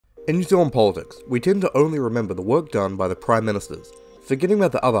In New Zealand politics, we tend to only remember the work done by the Prime Ministers, forgetting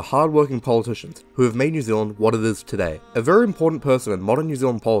about the other hard-working politicians who have made New Zealand what it is today. A very important person in modern New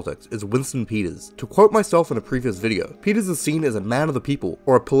Zealand politics is Winston Peters. To quote myself in a previous video, Peters is seen as a man of the people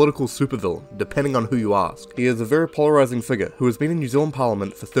or a political supervillain, depending on who you ask. He is a very polarising figure who has been in New Zealand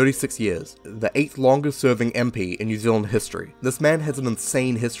Parliament for 36 years, the 8th longest serving MP in New Zealand history. This man has an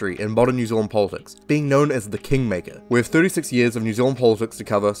insane history in modern New Zealand politics, being known as the Kingmaker. We have 36 years of New Zealand politics to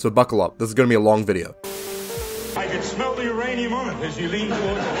cover, so buckle up, this is going to be a long video. I can smell the uranium on it as you lean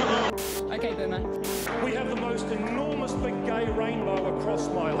towards it. Okay, Boomer. We have the most enormous big gay rainbow across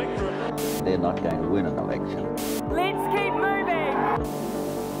my electorate. They're not going to win an election. Let's keep moving!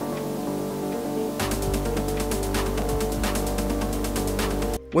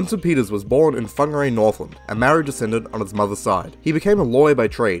 Winston Peters was born in Whangarei, Northland, a Maori descendant on his mother's side. He became a lawyer by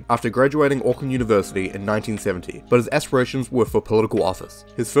trade after graduating Auckland University in 1970, but his aspirations were for political office.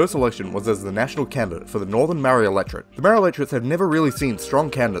 His first election was as the national candidate for the Northern Maori electorate. The Maori electorates have never really seen strong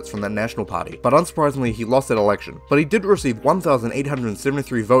candidates from that national party, but unsurprisingly he lost that election. But he did receive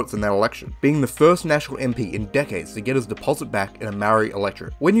 1,873 votes in that election, being the first national MP in decades to get his deposit back in a Maori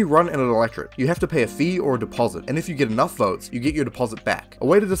electorate. When you run in an electorate, you have to pay a fee or a deposit, and if you get enough votes, you get your deposit back. A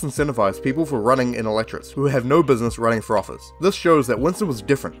way to disincentivize people for running in electorates who have no business running for office. This shows that Winston was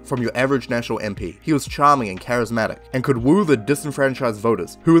different from your average national MP. He was charming and charismatic, and could woo the disenfranchised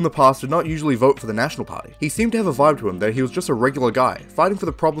voters, who in the past did not usually vote for the National Party. He seemed to have a vibe to him that he was just a regular guy, fighting for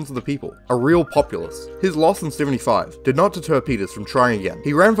the problems of the people, a real populist. His loss in 75 did not deter Peters from trying again.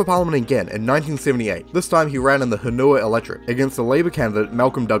 He ran for Parliament again in 1978. This time he ran in the Hanua electorate against the Labour candidate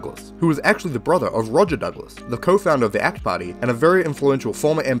Malcolm Douglas, who was actually the brother of Roger Douglas, the co-founder of the ACT Party and a very influential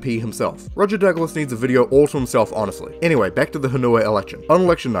former MP himself. Roger Douglas needs a video all to himself, honestly. Anyway, back to the Hanua election. On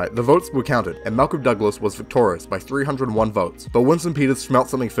election night, the votes were counted, and Malcolm Douglas was victorious by 301 votes. But Winston Peters smelt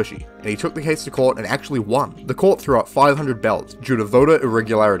something fishy, and he took the case to court and actually won. The court threw out 500 ballots due to voter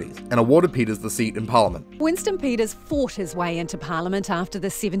irregularities, and awarded Peters the seat in Parliament. Winston Peters fought his way into Parliament after the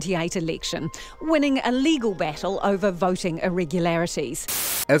 78 election, winning a legal battle over voting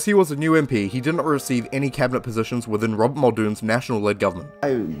irregularities. As he was a new MP, he did not receive any cabinet positions within Robert Muldoon's national-led government.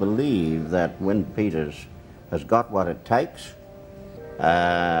 I believe that Winston Peters has got what it takes,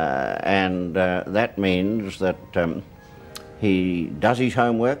 and that means that he does his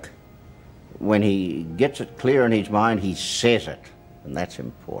homework. When he gets it clear in his mind, he says it, and that's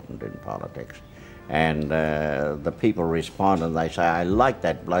important in politics. And the people respond and they say, I like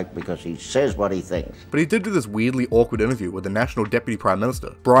that bloke because he says what he thinks. But he did do this weirdly awkward interview with the National Deputy Prime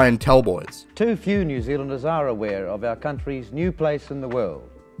Minister, Brian Talboys. Too few New Zealanders are aware of our country's new place in the world.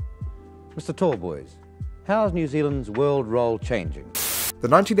 Mr. Talboys, how's New Zealand's world role changing? The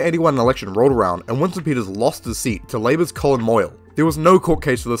 1981 election rolled around and Winston Peters lost his seat to Labour's Colin Moyle. There was no court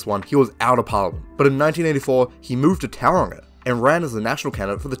case for this one, he was out of Parliament. But in 1984, he moved to Tauranga and ran as the national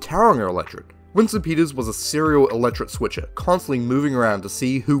candidate for the Tauranga electorate. Winston Peters was a serial electorate switcher, constantly moving around to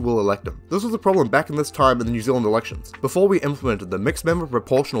see who will elect him. This was a problem back in this time in the New Zealand elections, before we implemented the mixed member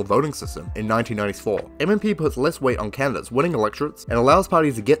proportional voting system in 1994. MMP puts less weight on candidates winning electorates and allows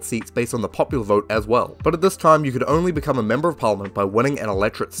parties to get seats based on the popular vote as well. But at this time, you could only become a member of Parliament by winning an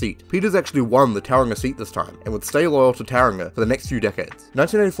electorate seat. Peters actually won the Tauranga seat this time, and would stay loyal to Tauranga for the next few decades.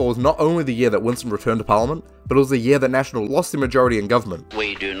 1984 was not only the year that Winston returned to Parliament, but it was the year that National lost their majority in government.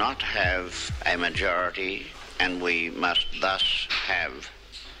 We do not have a majority, and we must thus have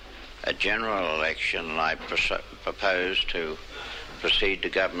a general election, and I propose to proceed to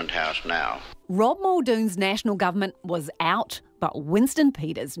Government House now. Rob Muldoon's national government was out, but Winston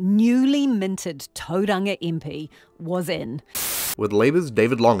Peters' newly minted Tauranga MP was in. With Labour's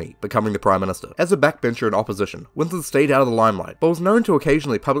David Lange becoming the Prime Minister. As a backbencher in opposition, Winston stayed out of the limelight, but was known to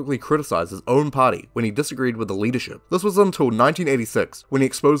occasionally publicly criticise his own party when he disagreed with the leadership. This was until 1986, when he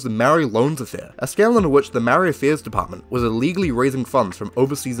exposed the Maori loans affair, a scandal in which the Maori Affairs Department was illegally raising funds from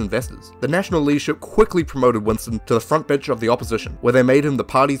overseas investors. The national leadership quickly promoted Winston to the front bench of the opposition, where they made him the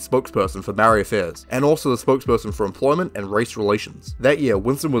party's spokesperson for Maori affairs, and also the spokesperson for employment and race relations. That year,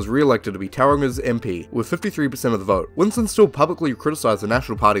 Winston was re-elected to be Tauranga's MP with 53% of the vote. Winston still publicly criticised the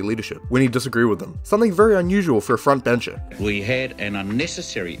National Party leadership when he disagreed with them, something very unusual for a frontbencher. We had an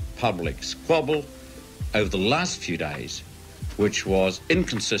unnecessary public squabble over the last few days, which was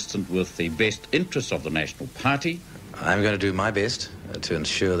inconsistent with the best interests of the National Party. I'm going to do my best to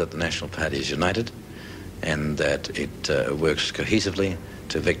ensure that the National Party is united and that it works cohesively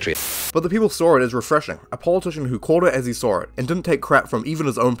to victory. But the people saw it as refreshing, a politician who called it as he saw it, and didn't take crap from even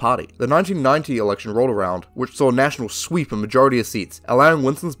his own party. The 1990 election rolled around, which saw a national sweep and majority of seats, allowing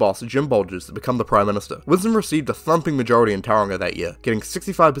Winston's boss, Jim Bolges, to become the Prime Minister. Winston received a thumping majority in Tauranga that year, getting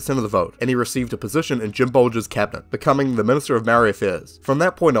 65% of the vote, and he received a position in Jim Bolges' cabinet, becoming the Minister of Maori Affairs. From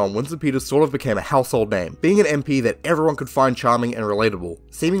that point on, Winston Peters sort of became a household name, being an MP that everyone could find charming and relatable,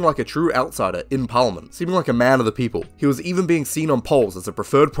 seeming like a true outsider in Parliament, seeming like a man of the people. He was even being seen on polls as a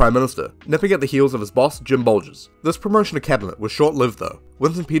preferred Prime Minister, nipping at the heels of his boss, Jim Bolges. This promotion to cabinet was short-lived though.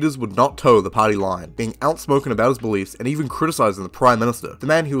 Winston Peters would not toe the party line, being outspoken about his beliefs and even criticizing the Prime Minister, the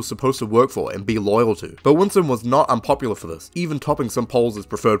man he was supposed to work for and be loyal to. But Winston was not unpopular for this, even topping some polls as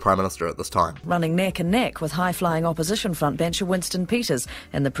preferred Prime Minister at this time. Running neck and neck with high-flying opposition frontbencher Winston Peters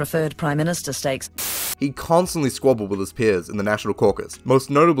in the preferred Prime Minister stakes. He constantly squabbled with his peers in the National Caucus, most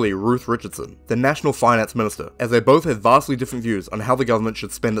notably Ruth Richardson, the National Finance Minister, as they both had vastly different views on how the government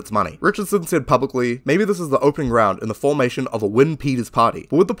should spend its money. Richardson said publicly, maybe this is the opening round in the formation of a win Peters party,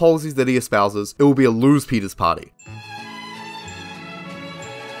 but with the policies that he espouses, it will be a lose Peters party.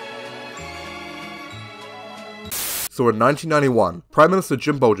 So in 1991, Prime Minister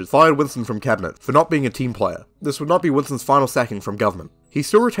Jim Bolges fired Winston from cabinet for not being a team player. This would not be Winston's final sacking from government. He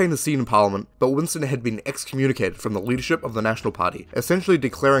still retained his seat in Parliament, but Winston had been excommunicated from the leadership of the National Party, essentially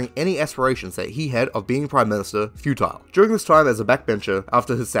declaring any aspirations that he had of being Prime Minister futile. During this time as a backbencher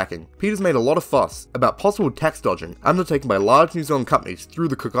after his sacking, Peters made a lot of fuss about possible tax dodging undertaken by large New Zealand companies through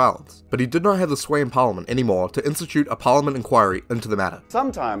the Cook Islands, but he did not have the sway in Parliament anymore to institute a Parliament inquiry into the matter.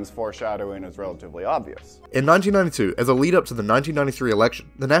 Sometimes foreshadowing is relatively obvious. In 1992, as a lead-up to the 1993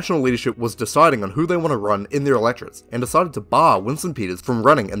 election, the national leadership was deciding on who they want to run in their electorates, and decided to bar Winston Peters from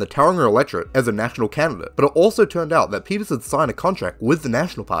running in the Tauranga electorate as a national candidate. But it also turned out that Peters had signed a contract with the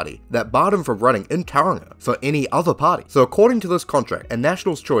National Party that barred him from running in Tauranga for any other party. So according to this contract and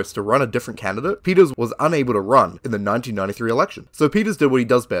National's choice to run a different candidate, Peters was unable to run in the 1993 election. So Peters did what he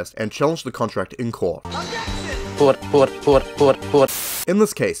does best and challenged the contract in court. In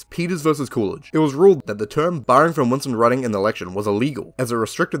this case, Peters versus Coolidge, it was ruled that the term barring from Winston running in the election was illegal, as it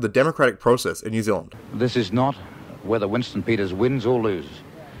restricted the democratic process in New Zealand. This is not whether Winston Peters wins or loses.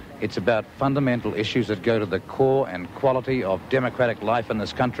 It's about fundamental issues that go to the core and quality of democratic life in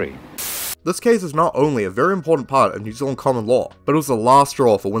this country. This case is not only a very important part of New Zealand common law, but it was the last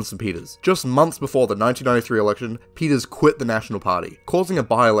straw for Winston Peters. Just months before the 1993 election, Peters quit the National Party, causing a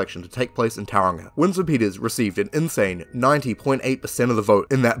by-election to take place in Tauranga. Winston Peters received an insane 90.8% of the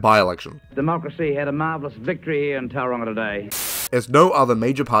vote in that by-election. Democracy had a marvellous victory here in Tauranga today, as no other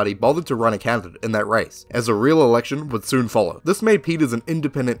major party bothered to run a candidate in that race, as a real election would soon follow. This made Peters an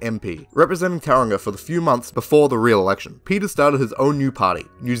independent MP, representing Tauranga for the few months before the real election. Peters started his own new party,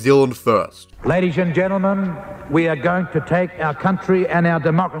 New Zealand First. Ladies and gentlemen, we are going to take our country and our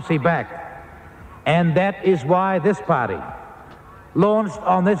democracy back. And that is why this party, launched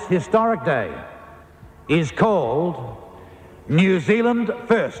on this historic day, is called New Zealand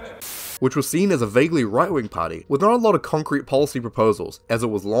First, which was seen as a vaguely right-wing party with not a lot of concrete policy proposals, as it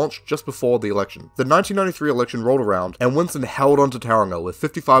was launched just before the election. The 1993 election rolled around, and Winston held on to Tauranga with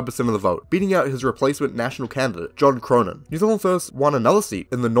 55% of the vote, beating out his replacement national candidate, John Cronin. New Zealand First won another seat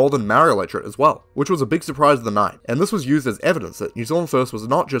in the Northern Maori electorate as well, which was a big surprise of the night, and this was used as evidence that New Zealand First was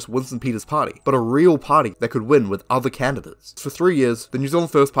not just Winston Peters' party, but a real party that could win with other candidates. For 3 years, the New Zealand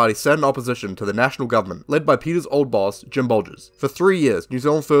First party sat in opposition to the national government, led by Peters' old boss, Jim Bolges. For 3 years, New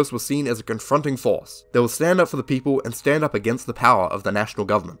Zealand First was seen as a confronting force. They would stand up for the people and stand up against the power of the national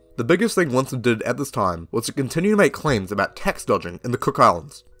government. The biggest thing Winston did at this time was to continue to make claims about tax dodging in the Cook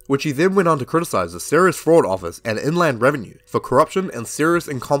Islands, which he then went on to criticize the Serious Fraud Office and Inland Revenue for corruption and serious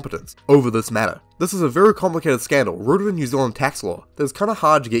incompetence over this matter. This is a very complicated scandal rooted in New Zealand tax law that is kind of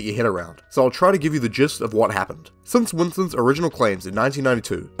hard to get your head around, so I'll try to give you the gist of what happened. Since Winston's original claims in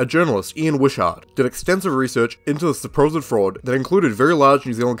 1992, a journalist, Ian Wishart, did extensive research into the supposed fraud that included very large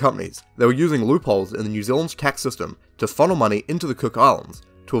New Zealand companies that were using loopholes in the New Zealand's tax system to funnel money into the Cook Islands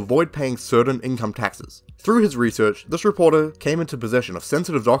to avoid paying certain income taxes. Through his research, this reporter came into possession of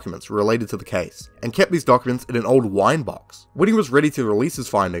sensitive documents related to the case, and kept these documents in an old wine box. When he was ready to release his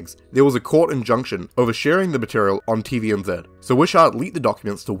findings, there was a court injunction over sharing the material on TVNZ, so Wishart leaked the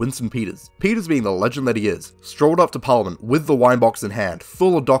documents to Winston Peters. Peters, being the legend that he is, strolled up to Parliament with the wine box in hand,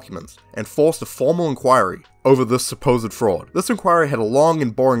 full of documents, and forced a formal inquiry over this supposed fraud. This inquiry had a long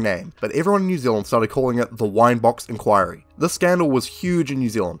and boring name, but everyone in New Zealand started calling it the Wine Box Inquiry. This scandal was huge in New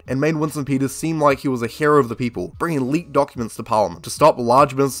Zealand and made Winston Peters seem like he was a hero of the people, bringing leaked documents to Parliament to stop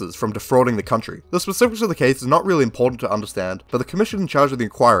large businesses from defrauding the country. The specifics of the case is not really important to understand, but the commission in charge of the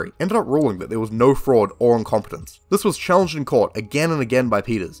inquiry ended up ruling that there was no fraud or incompetence. This was challenged in court again and again by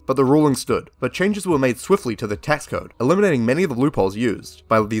Peters, but the ruling stood. But changes were made swiftly to the tax code, eliminating many of the loopholes used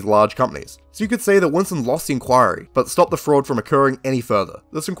by these large companies. So you could say that Winston lost the inquiry, but stopped the fraud from occurring any further.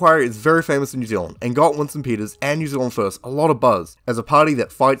 This inquiry is very famous in New Zealand and got Winston Peters and New Zealand First a lot of buzz as a party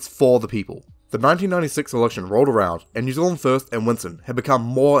that fights for the people. The 1996 election rolled around, and New Zealand First and Winston had become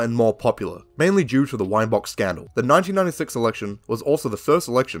more and more popular, mainly due to the wine box scandal. The 1996 election was also the first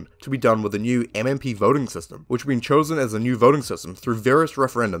election to be done with the new MMP voting system, which had been chosen as a new voting system through various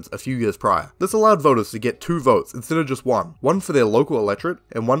referendums a few years prior. This allowed voters to get 2 votes instead of just one for their local electorate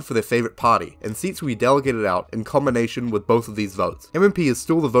and one for their favourite party, and seats would be delegated out in combination with both of these votes. MMP is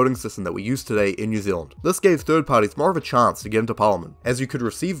still the voting system that we use today in New Zealand. This gave third parties more of a chance to get into Parliament, as you could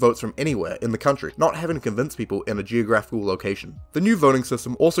receive votes from anywhere in the country, not having to convince people in a geographical location. The new voting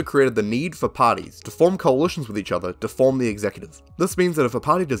system also created the need for parties to form coalitions with each other to form the executive. This means that if a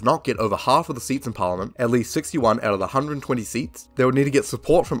party does not get over half of the seats in Parliament, at least 61 out of the 120 seats, they would need to get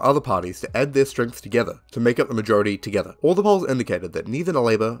support from other parties to add their strength together to make up the majority together. All the polls indicated that neither the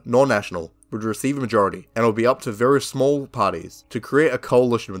Labour nor National would receive a majority, and it would be up to very small parties to create a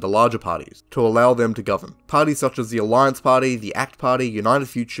coalition with the larger parties to allow them to govern. Parties such as the Alliance Party, the ACT Party, United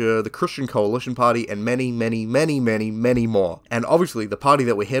Future, the Christian Coalition Party, and many more. And obviously the party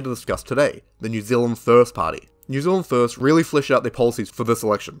that we're here to discuss today, the New Zealand First Party. New Zealand First really fleshed out their policies for this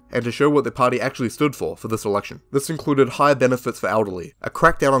election, and to show what the party actually stood for this election. This included higher benefits for elderly, a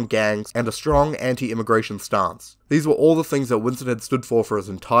crackdown on gangs, and a strong anti-immigration stance. These were all the things that Winston had stood for his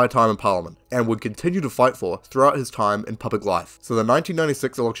entire time in Parliament, and would continue to fight for throughout his time in public life. So the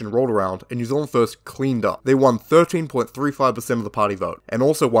 1996 election rolled around, and New Zealand First cleaned up. They won 13.35% of the party vote, and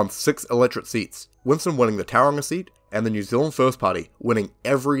also won 6 electorate seats, Winston winning the Tauranga seat, and the New Zealand First Party winning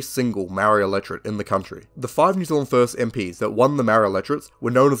every single Maori electorate in the country. The 5 New Zealand First MPs that won the Maori electorates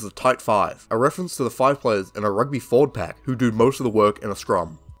were known as the Tight Five, a reference to the 5 players in a rugby forward pack who do most of the work in a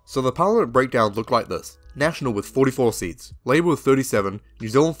scrum. So the Parliament breakdown looked like this. National with 44 seats, Labour with 37, New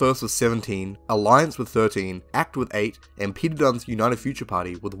Zealand First with 17, Alliance with 13, ACT with 8, and Peter Dunn's United Future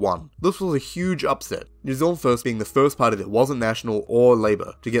Party with 1. This was a huge upset, New Zealand First being the first party that wasn't National or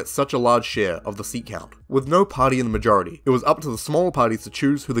Labour to get such a large share of the seat count. With no party in the majority, it was up to the smaller parties to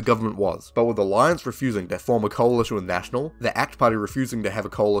choose who the government was, but with Alliance refusing to form a coalition with National, the ACT Party refusing to have a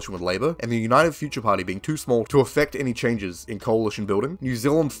coalition with Labour, and the United Future Party being too small to affect any changes in coalition building, New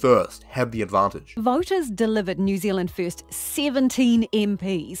Zealand First had the advantage. Voters delivered New Zealand First 17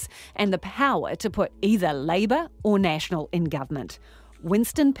 MPs and the power to put either Labour or National in government.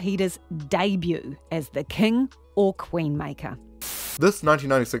 Winston Peters' debut as the King or Queenmaker. This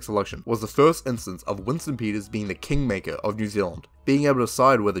 1996 election was the first instance of Winston Peters being the kingmaker of New Zealand, being able to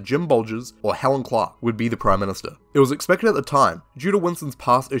decide whether Jim Bolgers or Helen Clark would be the Prime Minister. It was expected at the time, due to Winston's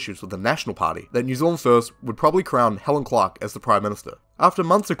past issues with the National Party, that New Zealand First would probably crown Helen Clark as the Prime Minister, after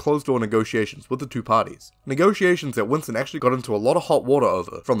months of closed-door negotiations with the two parties. Negotiations that Winston actually got into a lot of hot water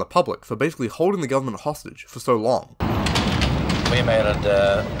over from the public for basically holding the government hostage for so long. We made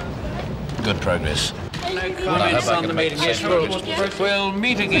good progress. No comments on the meeting. Yes, we'll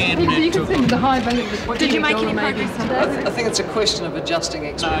meet again. You can see the high value. Did you make any progress today? I think it's a question of adjusting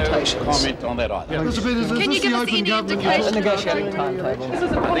expectations. No comment on that either. Mr. Peters, can you give us any indication? A negotiating timetable.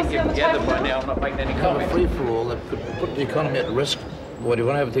 I think you've gathered by now I'm not making any comment. Free-for-all that could put the economy at risk. What do you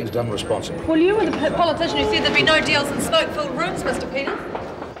want to have things done responsibly? Well, you were the politician who said there'd be no deals in smoke-filled rooms, Mr. Peters.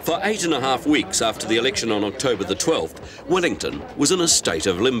 For 8.5 weeks after the election on October the 12th, Wellington was in a state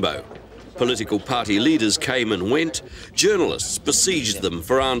of limbo. Political party leaders came and went, journalists besieged them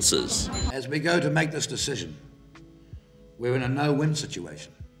for answers. As we go to make this decision, we're in a no-win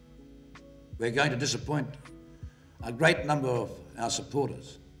situation. We're going to disappoint a great number of our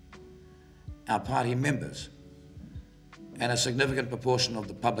supporters, our party members, and a significant proportion of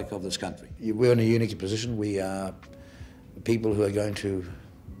the public of this country. We're in a unique position. We are the people who are going to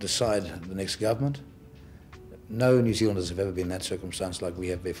decide the next government. No New Zealanders have ever been in that circumstance like we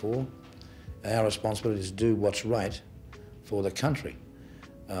have before. Our responsibility is to do what's right for the country.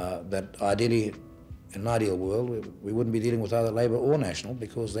 That ideally, in an ideal world, we wouldn't be dealing with either Labour or National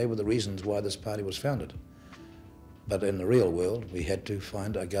because they were the reasons why this party was founded. But in the real world, we had to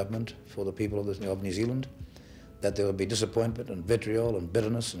find a government for the people of New Zealand, that there would be disappointment and vitriol and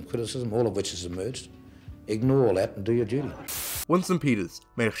bitterness and criticism, all of which has emerged. Ignore all that and do your duty. Winston Peters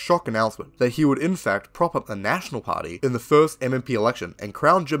made a shock announcement that he would in fact prop up the National Party in the first MMP election and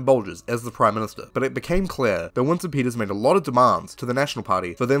crown Jim Bolges as the Prime Minister. But it became clear that Winston Peters made a lot of demands to the National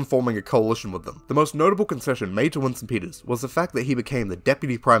Party for them forming a coalition with them. The most notable concession made to Winston Peters was the fact that he became the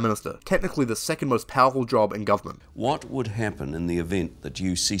Deputy Prime Minister, technically the second most powerful job in government. What would happen in the event that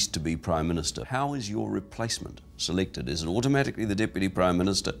you ceased to be Prime Minister? How is your replacement selected? Is it automatically the Deputy Prime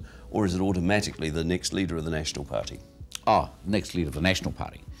Minister, or is it automatically the next leader of the National Party? Next leader of the National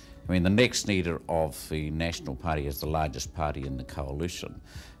Party. I mean, the next leader of the National Party as the largest party in the coalition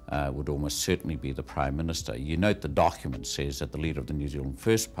would almost certainly be the Prime Minister. You note the document says that the leader of the New Zealand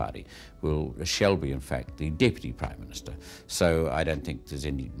First Party shall be, in fact, the Deputy Prime Minister. So I don't think there's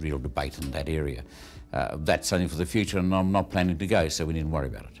any real debate in that area. That's only for the future, and I'm not planning to go, so we needn't worry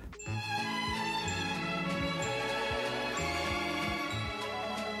about it.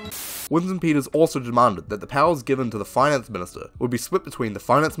 Winston Peters also demanded that the powers given to the Finance Minister would be split between the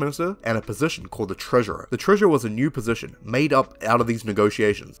Finance Minister and a position called the Treasurer. The Treasurer was a new position made up out of these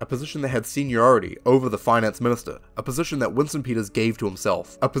negotiations, a position that had seniority over the Finance Minister, a position that Winston Peters gave to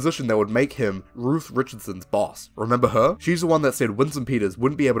himself, a position that would make him Ruth Richardson's boss. Remember her? She's the one that said Winston Peters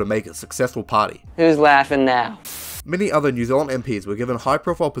wouldn't be able to make a successful party. Who's laughing now? Many other New Zealand MPs were given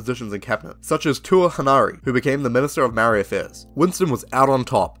high-profile positions in cabinet, such as Tua Hanari, who became the Minister of Maori Affairs. Winston was out on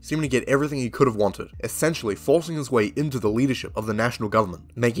top, seeming to get everything he could have wanted, essentially forcing his way into the leadership of the national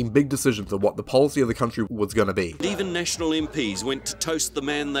government, making big decisions of what the policy of the country was going to be. Even national MPs went to toast the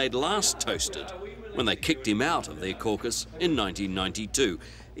man they'd last toasted when they kicked him out of their caucus in 1992.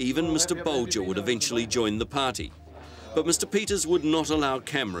 Even Mr. Bolger would eventually join the party. But Mr. Peters would not allow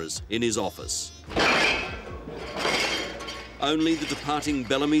cameras in his office. Only the departing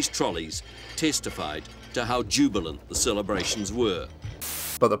Bellamy's trolleys testified to how jubilant the celebrations were.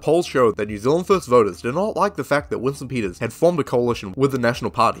 But the polls showed that New Zealand First voters did not like the fact that Winston Peters had formed a coalition with the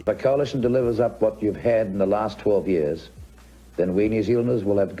National Party. If a coalition delivers up what you've had in the last 12 years, then we New Zealanders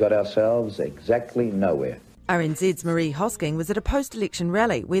will have got ourselves exactly nowhere. RNZ's Marie Hosking was at a post-election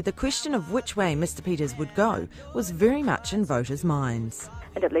rally where the question of which way Mr Peters would go was very much in voters' minds.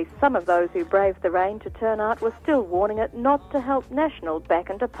 And at least some of those who braved the rain to turn out were still warning it not to help National back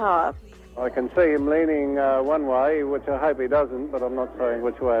into power. I can see him leaning one way, which I hope he doesn't, but I'm not saying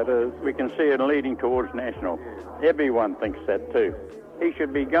which way it is. We can see it leading towards National. Everyone thinks that too. He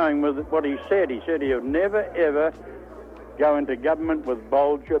should be going with what he said. He said he'll never ever go into government with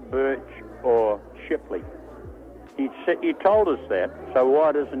Bolger, Birch or Shipley. He told us that, so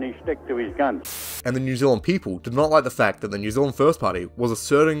why doesn't he stick to his guns? And the New Zealand people did not like the fact that the New Zealand First Party was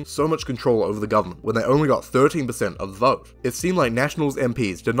asserting so much control over the government when they only got 13% of the vote. It seemed like National's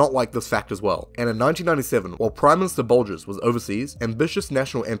MPs did not like this fact as well, and in 1997, while Prime Minister Bolges was overseas, ambitious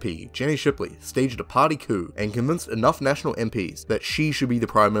National MP Jenny Shipley staged a party coup and convinced enough National MPs that she should be the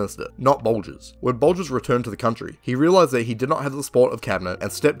Prime Minister, not Bolges. When Bolges returned to the country, he realised that he did not have the support of Cabinet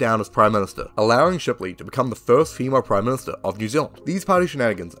and stepped down as Prime Minister, allowing Shipley to become the first female Prime Minister of New Zealand. These party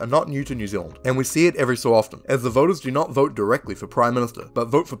shenanigans are not new to New Zealand, and we see it every so often, as the voters do not vote directly for Prime Minister, but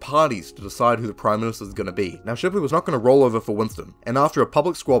vote for parties to decide who the Prime Minister is going to be. Now Shipley was not going to roll over for Winston, and after a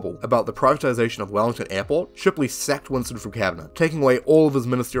public squabble about the privatisation of Wellington Airport, Shipley sacked Winston from Cabinet, taking away all of his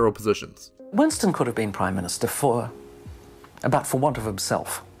ministerial positions. Winston could have been Prime Minister for want of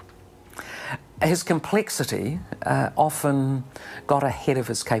himself. His complexity often got ahead of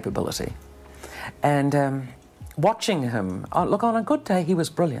his capability. And watching him, look, on a good day he was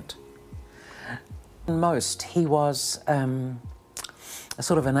brilliant. Most, he was a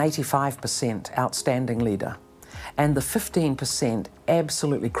sort of an 85% outstanding leader. And the 15%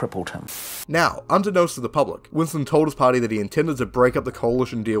 absolutely crippled him. Now, unbeknownst to the public, Winston told his party that he intended to break up the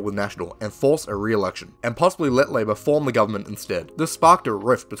coalition deal with National and force a re-election, and possibly let Labour form the government instead. This sparked a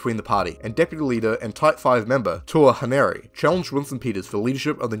rift between the party, and Deputy Leader and Type 5 member Tua Hanari challenged Winston Peters for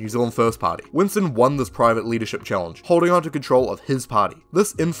leadership of the New Zealand First Party. Winston won this private leadership challenge, holding on to control of his party.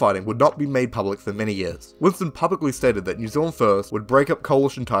 This infighting would not be made public for many years. Winston publicly stated that New Zealand First would break up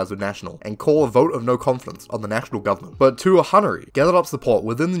coalition ties with National and call a vote of no confidence on the national government. But Tua Hanari gathered up support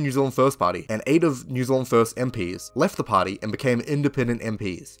within the New Zealand First Party, and 8 of New Zealand First MPs left the party and became independent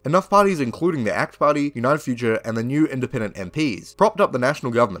MPs. Enough parties, including the ACT Party, United Future, and the new independent MPs, propped up the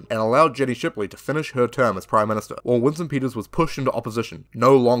national government and allowed Jenny Shipley to finish her term as Prime Minister, while Winston Peters was pushed into opposition,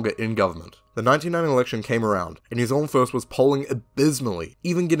 no longer in government. The 1990 election came around, and New Zealand First was polling abysmally,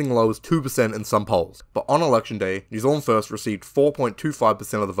 even getting low as 2% in some polls. But on election day, New Zealand First received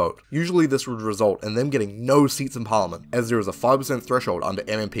 4.25% of the vote. Usually this would result in them getting no seats in Parliament, as there is a 5% 5% threshold under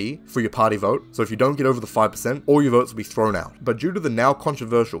MMP for your party vote, so if you don't get over the 5%, all your votes will be thrown out. But due to the now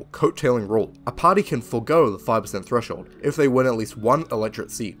controversial coattailing rule, a party can forego the 5% threshold if they win at least one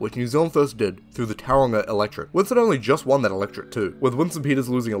electorate seat, which New Zealand First did through the Tauranga electorate. Winston only just won that electorate too, with Winston Peters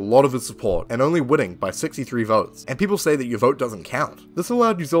losing a lot of his support and only winning by 63 votes. And people say that your vote doesn't count. This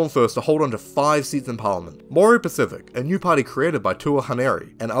allowed New Zealand First to hold on to 5 seats in Parliament. Maori Pacific, a new party created by Tua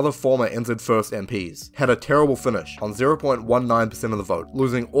Haneri and other former NZ First MPs, had a terrible finish on 0.19% of the vote,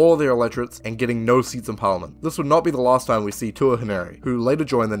 losing all of their electorates and getting no seats in Parliament. This would not be the last time we see Tua Haneri, who later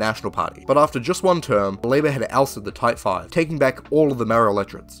joined the National Party. But after just one term, Labour had ousted the Tight Five, taking back all of the Maori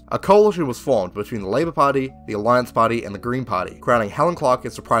electorates. A coalition was formed between the Labour Party, the Alliance Party and the Green Party, crowning Helen Clark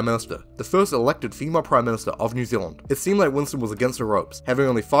as the Prime Minister, the first elected female Prime Minister of New Zealand. It seemed like Winston was against the ropes, having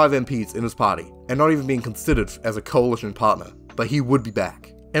only 5 MPs in his party, and not even being considered as a coalition partner, but he would be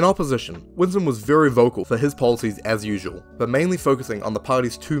back. In opposition, Winston was very vocal for his policies as usual, but mainly focusing on the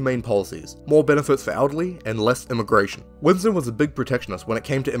party's 2 main policies, more benefits for elderly and less immigration. Winston was a big protectionist when it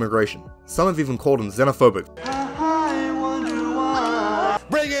came to immigration. Some have even called him xenophobic.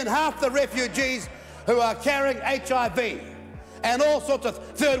 Bring in half the refugees who are carrying HIV and all sorts of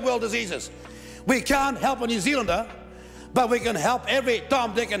third world diseases. We can't help a New Zealander, but we can help every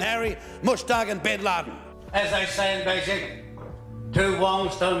Tom, Dick and Harry, Mushtaq and Bin Laden. As they say in Beijing, 2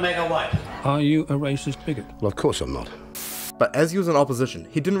 wrongs don't make a right. Are you a racist bigot? Well, of course I'm not. But as he was in opposition,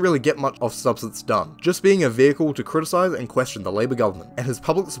 he didn't really get much of substance done, just being a vehicle to criticise and question the Labour government, and his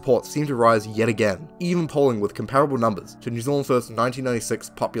public support seemed to rise yet again, even polling with comparable numbers to New Zealand First's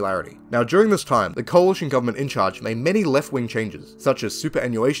 1996 popularity. Now during this time, the coalition government in charge made many left-wing changes, such as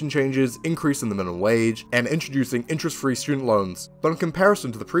superannuation changes, increase in the minimum wage, and introducing interest-free student loans, but in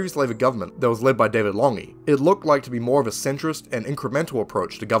comparison to the previous Labour government that was led by David Lange, it looked like to be more of a centrist and incremental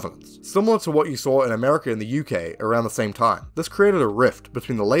approach to governance, similar to what you saw in America and the UK around the same time. This created a rift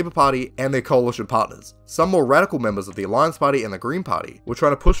between the Labour Party and their coalition partners. Some more radical members of the Alliance Party and the Green Party were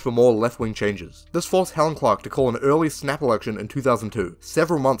trying to push for more left-wing changes. This forced Helen Clark to call an early snap election in 2002,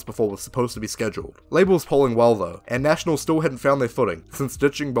 several months before it was supposed to be scheduled. Labour was polling well though, and National still hadn't found their footing since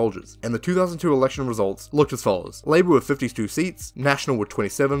ditching Bulger's, and the 2002 election results looked as follows. Labour with 52 seats, National with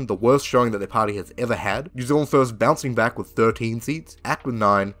 27, the worst showing that their party has ever had, New Zealand First bouncing back with 13 seats, ACT with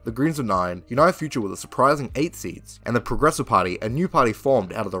 9, the Greens with 9, United Future with a surprising 8 seats, and the Progressive Party, a new party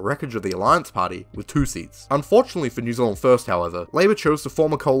formed out of the wreckage of the Alliance Party, with 2 seats. Unfortunately for New Zealand First, however, Labour chose to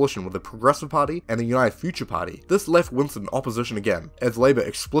form a coalition with the Progressive Party and the United Future Party. This left Winston in opposition again, as Labour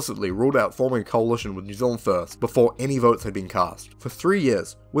explicitly ruled out forming a coalition with New Zealand First before any votes had been cast. For 3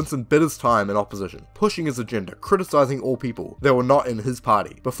 years, Winston bid his time in opposition, pushing his agenda, criticising all people that were not in his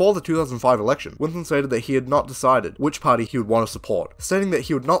party. Before the 2005 election, Winston stated that he had not decided which party he would want to support, stating that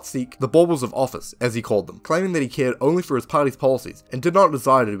he would not seek the baubles of office, as he called them, claiming that he cared only for his party's policies and did not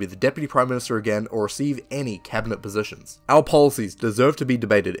desire to be the Deputy Prime Minister again or receive any cabinet positions. Our policies deserve to be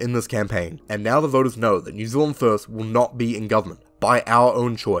debated in this campaign, and now the voters know that New Zealand First will not be in government by our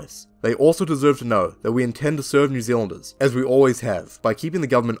own choice. They also deserve to know that we intend to serve New Zealanders, as we always have, by keeping the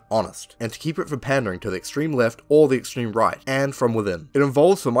government honest, and to keep it from pandering to the extreme left or the extreme right, and from within. It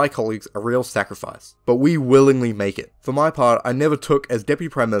involves for my colleagues a real sacrifice, but we willingly make it. For my part, I never took as Deputy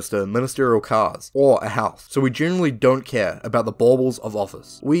Prime Minister ministerial cars, or a house, so we generally don't care about the baubles of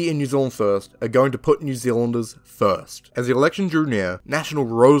office. We in New Zealand First are going to put New Zealanders first. As the election drew near, National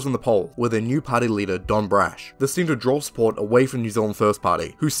rose in the poll with their new party leader Don Brash. This seemed to draw support away from New Zealand First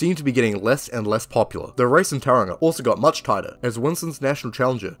Party, who seemed to be getting less and less popular. The race in Tauranga also got much tighter, as Winston's national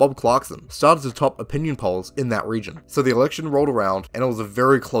challenger, Bob Clarkson, started to top opinion polls in that region. So the election rolled around, and it was a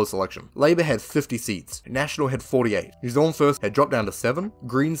very close election. Labour had 50 seats, National had 48, New Zealand First had dropped down to 7,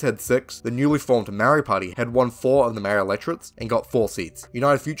 Greens had 6, the newly formed Maori Party had won 4 of the Maori electorates and got 4 seats,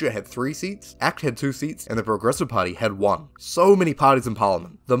 United Future had 3 seats, ACT had 2 seats, and the Progressive Party had 1. So many parties in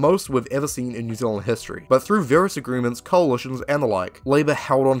Parliament, the most we've ever seen in New Zealand history. But through various agreements, coalitions, and the like, Labour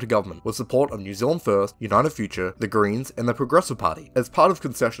held on to government with support of New Zealand First, United Future, the Greens, and the Progressive Party. As part of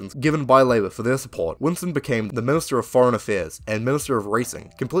concessions given by Labour for their support, Winston became the Minister of Foreign Affairs and Minister of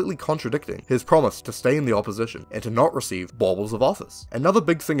Racing, completely contradicting his promise to stay in the opposition and to not receive baubles of office. Another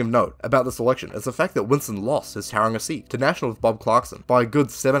big thing of note about this election is the fact that Winston lost his Tauranga seat to National with Bob Clarkson by a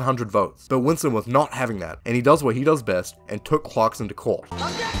good 700 votes. But Winston was not having that, and he does what he does best and took Clarkson to court.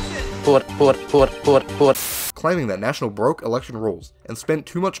 Claiming that National broke election rules and spent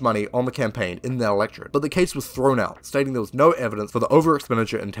too much money on the campaign in that electorate, but the case was thrown out, stating there was no evidence for the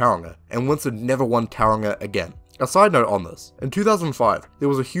over-expenditure in Tauranga, and Winston never won Tauranga again. A side note on this, in 2005, there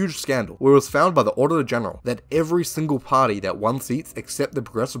was a huge scandal where it was found by the Auditor General that every single party that won seats except the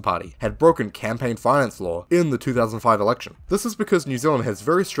Progressive Party had broken campaign finance law in the 2005 election. This is because New Zealand has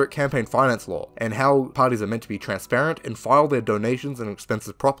very strict campaign finance law and how parties are meant to be transparent and file their donations and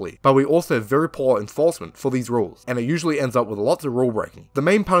expenses properly, but we also have very poor enforcement for these rules, and it usually ends up with lots of rule breaking. The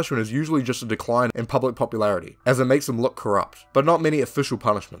main punishment is usually just a decline in public popularity, as it makes them look corrupt, but not many official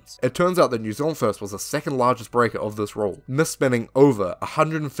punishments. It turns out that New Zealand First was the second largest breaker of this rule, misspending over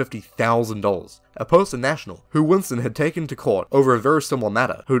 $150,000, opposed to National, who Winston had taken to court over a very similar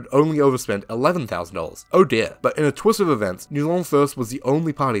matter, who had only overspent $11,000. Oh dear. But in a twist of events, New Zealand First was the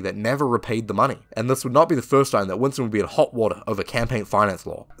only party that never repaid the money, and this would not be the first time that Winston would be in hot water over campaign finance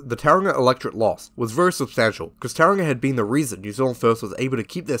law. The Tauranga electorate loss was very substantial, because Tauranga had been the reason New Zealand First was able to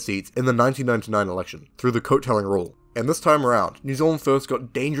keep their seats in the 1999 election, through the coat-telling rule. And this time around, New Zealand First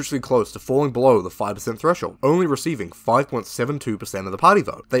got dangerously close to falling below the 5% threshold, only receiving 5.72% of the party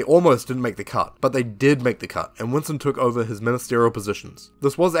vote. They almost didn't make the cut, but they did make the cut, and Winston took over his ministerial positions.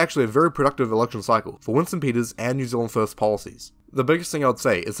 This was actually a very productive election cycle for Winston Peters and New Zealand First policies. The biggest thing I would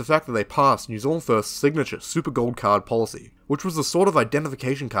say is the fact that they passed New Zealand First's signature Super Gold Card policy, which was a sort of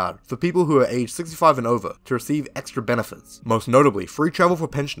identification card for people who are aged 65 and over to receive extra benefits, most notably free travel for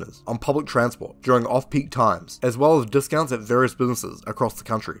pensioners on public transport during off-peak times, as well as discounts at various businesses across the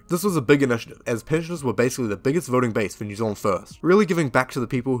country. This was a big initiative, as pensioners were basically the biggest voting base for New Zealand First, really giving back to the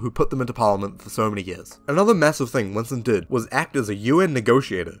people who put them into Parliament for so many years. Another massive thing Winston did was act as a UN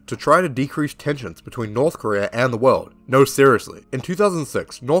negotiator to try to decrease tensions between North Korea and the world. No, seriously. In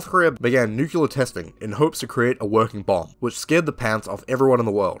 2006, North Korea began nuclear testing in hopes to create a working bomb, which scared the pants off everyone in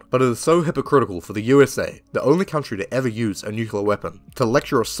the world. But it is so hypocritical for the USA, the only country to ever use a nuclear weapon, to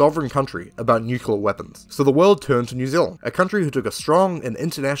lecture a sovereign country about nuclear weapons. So the world turned to New Zealand, a country who took a strong and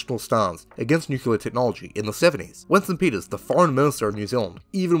international stance against nuclear technology in the 70s. Winston Peters, the foreign minister of New Zealand,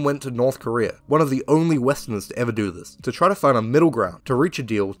 even went to North Korea, one of the only Westerners to ever do this, to try to find a middle ground to reach a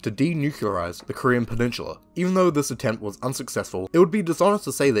deal to denuclearize the Korean peninsula. Even though this attempt was unsuccessful, it would be dishonest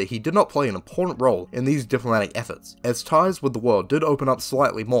to say that he did not play an important role in these diplomatic efforts, as ties with the world did open up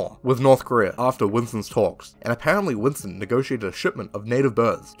slightly more with North Korea after Winston's talks, and apparently Winston negotiated a shipment of native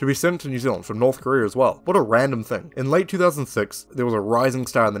birds to be sent to New Zealand from North Korea as well. What a random thing. In late 2006, there was a rising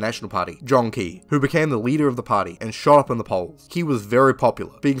star in the National Party, John Key, who became the leader of the party and shot up in the polls. He was very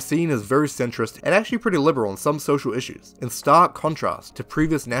popular, being seen as very centrist and actually pretty liberal on some social issues, in stark contrast to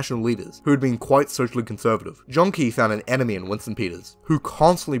previous national leaders who had been quite socially conservative. John Key found an enemy in Winston Peters, who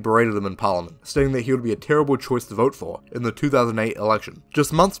constantly berated him in Parliament, stating that he would be a terrible choice to vote for in the 2008 election.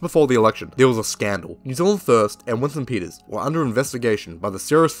 Just months before the election, there was a scandal. New Zealand First and Winston Peters were under investigation by the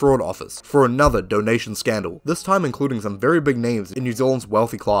Serious Fraud Office for another donation scandal, this time including some very big names in New Zealand's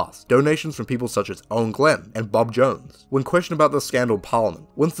wealthy class, donations from people such as Owen Glenn and Bob Jones. When questioned about the scandal in Parliament,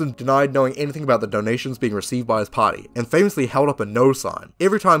 Winston denied knowing anything about the donations being received by his party, and famously held up a no sign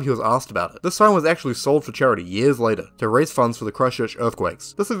every time he was asked about it. This sign was actually sold for charity years later to raise funds for the Christchurch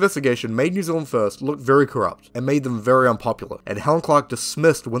earthquakes. This investigation made New Zealand First look very corrupt and made them very unpopular, and Helen Clark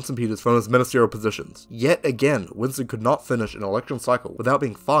dismissed Winston Peters from his ministerial positions. Yet again, Winston could not finish an election cycle without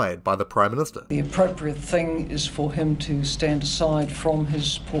being fired by the Prime Minister. The appropriate thing is for him to stand aside from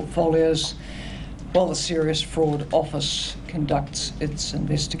his portfolios while the Serious Fraud Office conducts its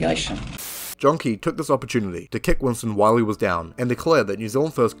investigation. John Key took this opportunity to kick Winston while he was down and declared that New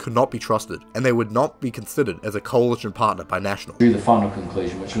Zealand First could not be trusted and they would not be considered as a coalition partner by National. Drew the final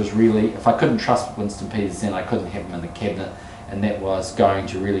conclusion, which was really, if I couldn't trust Winston Peters, then I couldn't have him in the cabinet, and that was going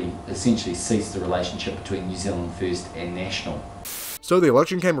to really essentially cease the relationship between New Zealand First and National. So the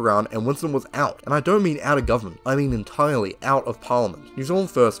election came around and Winston was out, and I don't mean out of government, I mean entirely out of Parliament. New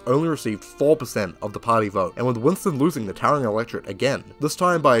Zealand First only received 4% of the party vote, and with Winston losing the Tauranga electorate again, this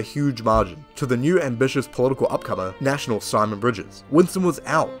time by a huge margin, to the new ambitious political upcomer, National Simon Bridges. Winston was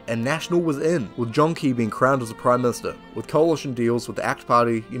out, and National was in, with John Key being crowned as the Prime Minister, with coalition deals with the ACT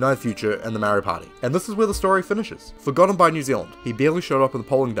Party, United Future, and the Maori Party. And this is where the story finishes. Forgotten by New Zealand, he barely showed up in the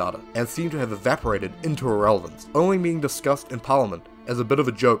polling data, and seemed to have evaporated into irrelevance, only being discussed in Parliament as a bit of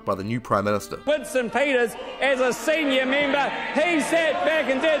a joke by the new Prime Minister. Winston Peters, as a senior member, he sat back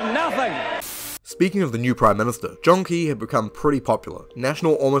and did nothing. Speaking of the new Prime Minister, John Key had become pretty popular,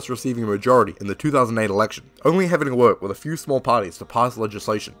 National almost receiving a majority in the 2008 election, only having to work with a few small parties to pass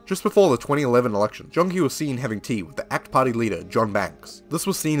legislation. Just before the 2011 election, John Key was seen having tea with the ACT Party leader John Banks. This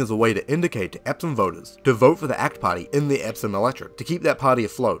was seen as a way to indicate to Epsom voters to vote for the ACT Party in the Epsom electorate, to keep that party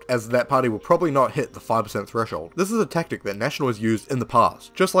afloat, as that party will probably not hit the 5% threshold. This is a tactic that National has used in the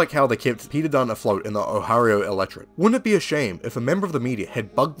past, just like how they kept Peter Dunn afloat in the Ohio electorate. Wouldn't it be a shame if a member of the media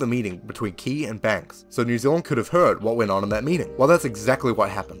had bugged the meeting between Key and banks, so New Zealand could have heard what went on in that meeting. Well, that's exactly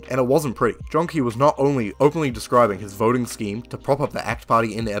what happened, and it wasn't pretty. John Key was not only openly describing his voting scheme to prop up the ACT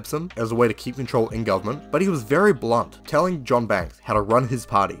Party in Epsom as a way to keep control in government, but he was very blunt, telling John Banks how to run his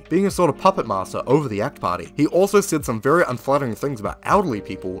party, being a sort of puppet master over the ACT Party. He also said some very unflattering things about elderly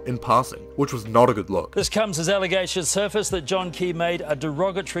people in passing, which was not a good look. This comes as allegations surface that John Key made a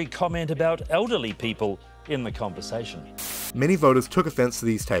derogatory comment about elderly people in the conversation. Many voters took offence to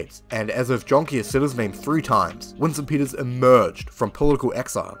these tapes, and as if John Key has said his name 3 times, Winston Peters emerged from political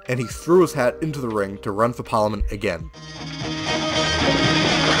exile, and he threw his hat into the ring to run for Parliament again.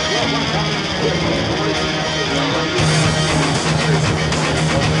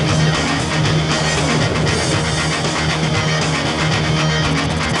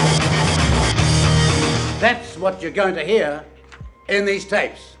 That's what you're going to hear in these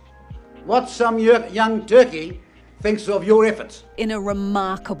tapes. What some young turkey thinks of your efforts. In a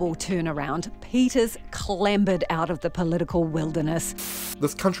remarkable turnaround, Peters clambered out of the political wilderness.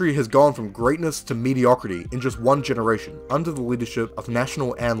 This country has gone from greatness to mediocrity in just one generation, under the leadership of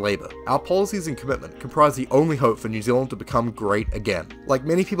National and Labour. Our policies and commitment comprise the only hope for New Zealand to become great again. Like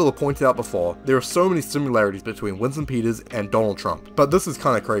many people have pointed out before, there are so many similarities between Winston Peters and Donald Trump. But this is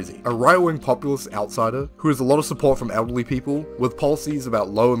kind of crazy. A right-wing populist outsider, who has a lot of support from elderly people, with policies about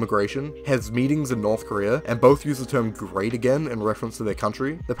low immigration, has meetings in North Korea, and both use the term great again in reference to their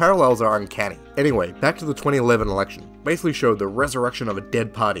country. The parallels are uncanny. Anyway, back to the 2011 election. Basically showed the resurrection of a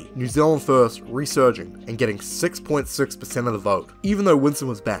dead party, New Zealand First resurging and getting 6.6% of the vote. Even though Winston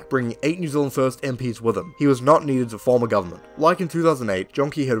was back, bringing 8 New Zealand First MPs with him, he was not needed to form a government. Like in 2008, John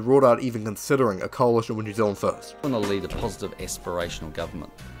Key had ruled out even considering a coalition with New Zealand First. I want to lead a positive aspirational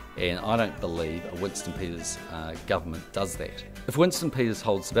government, and I don't believe a Winston Peters government does that. If Winston Peters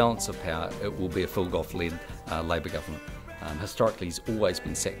holds the balance of power, it will be a Phil Goff-led Labour government. Historically, he's always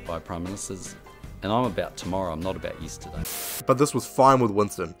been sacked by Prime Ministers, and I'm about tomorrow, I'm not about yesterday. But this was fine with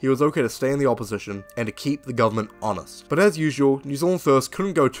Winston. He was okay to stay in the opposition and to keep the government honest. But as usual, New Zealand First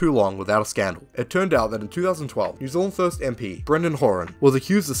couldn't go too long without a scandal. It turned out that in 2012, New Zealand First MP Brendan Horan was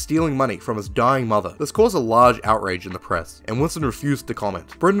accused of stealing money from his dying mother. This caused a large outrage in the press, and Winston refused to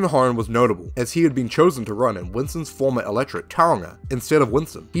comment. Brendan Horan was notable, as he had been chosen to run in Winston's former electorate, Tauranga, instead of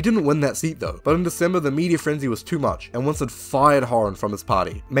Winston. He didn't win that seat though, but in December the media frenzy was too much, and Winston fired Horan from his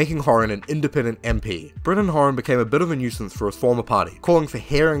party, making Horan an independent MP. Brendan Horan became a bit of a nuisance for his former party, calling for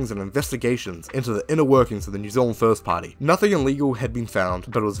hearings and investigations into the inner workings of the New Zealand First Party. Nothing illegal had been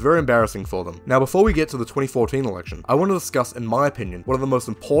found, but it was very embarrassing for them. Now, before we get to the 2014 election, I want to discuss, in my opinion, one of the most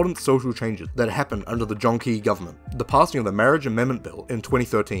important social changes that happened under the John Key government: the passing of the Marriage Amendment Bill in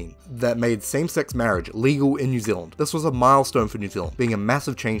 2013 that made same-sex marriage legal in New Zealand. This was a milestone for New Zealand, being a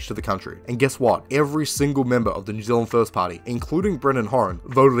massive change to the country. And guess what? Every single member of the New Zealand First Party, including Brendan Horan,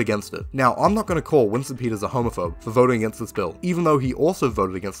 voted against it. Now, I'm not going to call Winston Peters a homophobe for voting against this bill, even though he also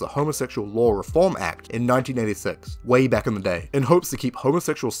voted against the Homosexual Law Reform Act in 1986, way back in the day, in hopes to keep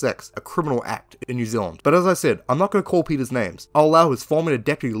homosexual sex a criminal act in New Zealand. But as I said, I'm not going to call Peters names. I'll allow his former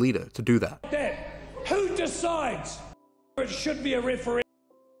deputy leader to do that. Who decides it should be a referendum?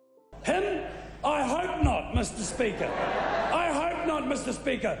 Him? I hope not, Mr. Speaker. I hope not, Mr.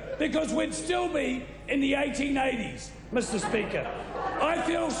 Speaker, because we'd still be in the 1880s, Mr. Speaker. I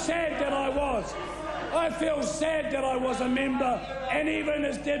feel sad that I was. I feel sad that I was a member and even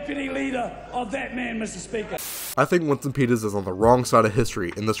as deputy leader of that man, Mr. Speaker. I think Winston Peters is on the wrong side of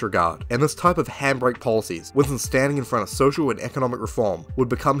history in this regard, and this type of handbrake policies, Winston standing in front of social and economic reform, would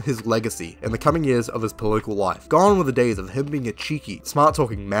become his legacy in the coming years of his political life. Gone were the days of him being a cheeky,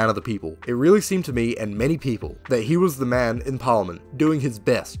 smart-talking man of the people. It really seemed to me and many people that he was the man in Parliament doing his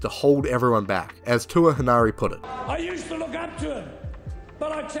best to hold everyone back, as Tua Hanari put it. I used to look up to him,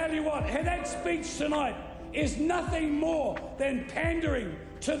 but I tell you what, that speech tonight is nothing more than pandering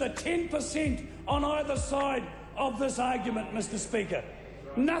to the 10% on either side of this argument, Mr. Speaker.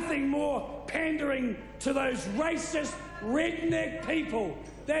 Nothing more pandering to those racist, redneck people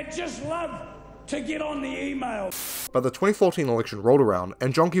that just love to get on the email. But the 2014 election rolled around,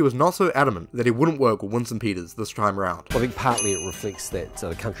 and John Key was not so adamant that he wouldn't work with Winston Peters this time round. I think partly it reflects that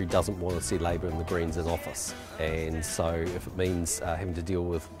the country doesn't want to see Labour and the Greens in office, and so if it means having to deal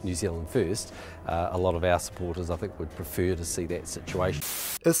with New Zealand First, a lot of our supporters, I think, would prefer to see that situation.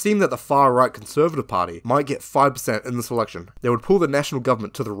 It seemed that the far-right Conservative Party might get 5% in this election. They would pull the national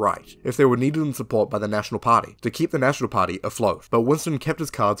government to the right if they were needed in support by the National Party to keep the National Party afloat. But Winston kept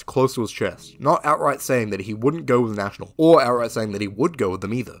his cards close to his chest, not outright saying that he wouldn't go with National, or outright saying that he would go with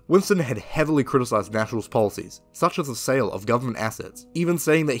them either. Winston had heavily criticised National's policies, such as the sale of government assets, even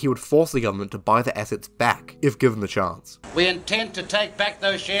saying that he would force the government to buy the assets back if given the chance. We intend to take back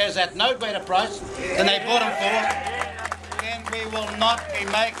those shares at no greater price than they bought them for, and we will not be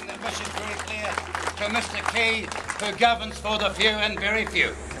making the mission very clear to Mr. Key, who governs for the few and very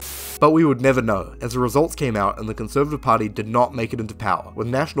few. But we would never know, as the results came out and the Conservative Party did not make it into power, with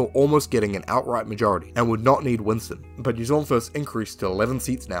National almost getting an outright majority, and would not need Winston. But New Zealand First increased to 11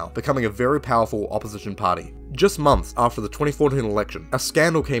 seats now, becoming a very powerful opposition party. Just months after the 2014 election, a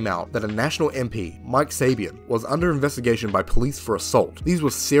scandal came out that a National MP, Mike Sabian, was under investigation by police for assault. These were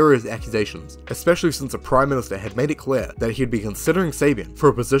serious accusations, especially since the Prime Minister had made it clear that he'd be considering Sabian for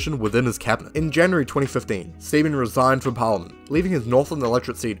a position within his cabinet. In January 2015, Sabian resigned from Parliament, leaving his Northland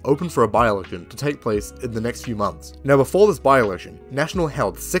electorate seat open for a by-election to take place in the next few months. Now before this by-election, National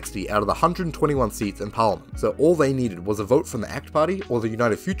held 60 out of the 121 seats in Parliament, so all they needed was a vote from the ACT Party or the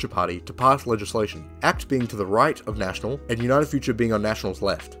United Future Party to pass legislation, ACT being to the right of National and United Future being on National's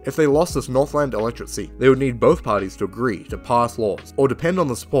left. If they lost this Northland electorate seat, they would need both parties to agree to pass laws, or depend on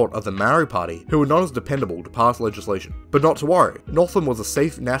the support of the Maori Party, who were not as dependable to pass legislation. But not to worry, Northland was a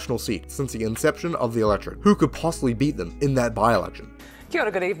safe National seat since the inception of the electorate. Who could possibly beat them in that by-election? Kia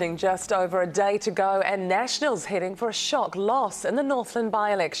ora, good evening. Just over a day to go and National's heading for a shock loss in the Northland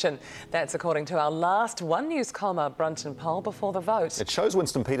by-election. That's according to our last One News Brunton poll before the vote. It shows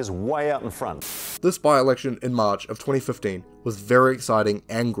Winston Peters way out in front. This by-election in March of 2015 was very exciting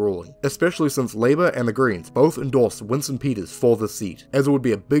and grueling, especially since Labour and the Greens both endorsed Winston Peters for this seat, as it would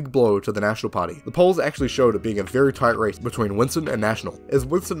be a big blow to the National Party. The polls actually showed it being a very tight race between Winston and National, as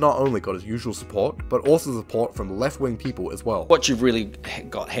Winston not only got his usual support, but also support from left-wing people as well. What you've really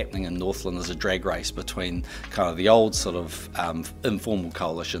got happening in Northland is a drag race between kind of the old sort of informal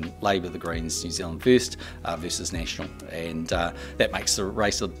coalition, Labour, the Greens, New Zealand First versus National, and that makes the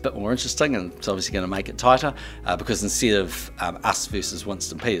race a bit more interesting, and it's obviously going to make it tighter because instead of us versus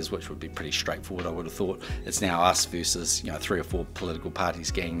Winston Peters, which would be pretty straightforward, I would have thought, it's now us versus 3 or 4 political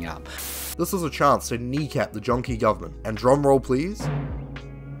parties ganging up. This is a chance to kneecap the John Key government, and drum roll please.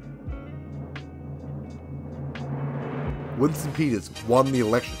 Winston Peters won the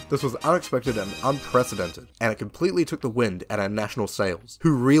election. This was unexpected and unprecedented, and it completely took the wind out of National sails,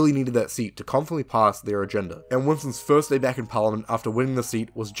 who really needed that seat to confidently pass their agenda. And Winston's first day back in Parliament after winning the seat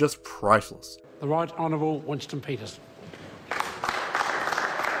was just priceless. The Right Honourable Winston Peters.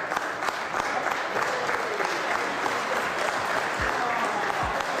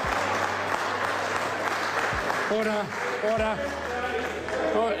 Order, order,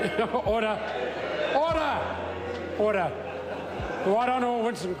 order, order, order. The Right Honourable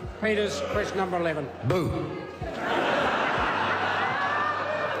Winston Peters, question number 11. Boo.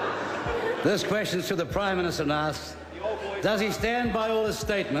 This question is to the Prime Minister and asks, does he stand by all his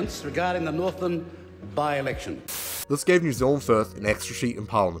statements regarding the Northland by-election? This gave New Zealand First an extra seat in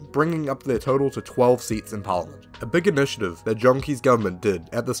Parliament, bringing up their total to 12 seats in Parliament. A big initiative that John Key's government did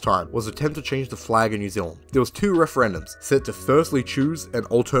at this time was attempt to change the flag in New Zealand. There was 2 referendums set to firstly choose an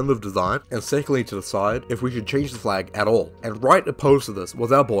alternative design and secondly to decide if we should change the flag at all. And right opposed to this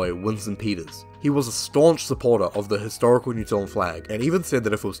was our boy Winston Peters. He was a staunch supporter of the historical New Zealand flag, and even said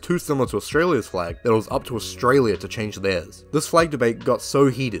that if it was too similar to Australia's flag, that it was up to Australia to change theirs. This flag debate got so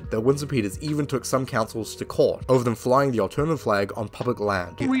heated that Winston Peters even took some councils to court over them flying the alternative flag on public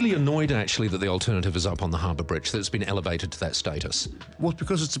land. I'm really annoyed actually that the alternative is up on the harbour bridge, that it's been elevated to that status. Well,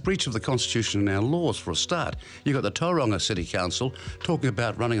 because it's a breach of the Constitution and our laws for a start. You've got the Tauranga City Council talking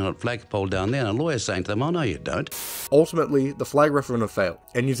about running on a flagpole down there and a lawyer saying to them, oh no you don't. Ultimately, the flag referendum failed,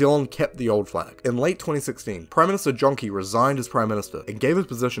 and New Zealand kept the old flag. In late 2016, Prime Minister John Key resigned as Prime Minister and gave his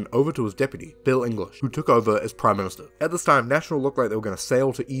position over to his deputy, Bill English, who took over as Prime Minister. At this time, National looked like they were going to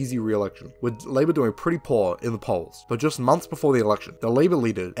sail to easy re-election, with Labour doing pretty poor in the polls. But just months before the election, the Labour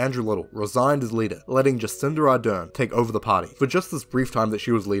leader, Andrew Little, resigned as leader, letting Jacinda Ardern take over the party. For just this brief time that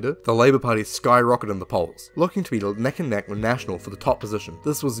she was leader, the Labour Party skyrocketed in the polls, looking to be neck and neck with National for the top position.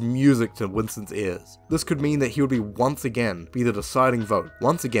 This was music to Winston's ears. This could mean that he would be once again be the deciding vote,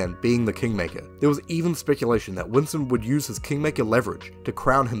 once again being the kingmaker. There was even speculation that Winston would use his kingmaker leverage to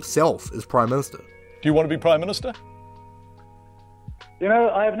crown himself as Prime Minister. Do you want to be Prime Minister? You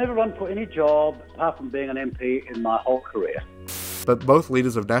know, I have never run for any job apart from being an MP in my whole career. but both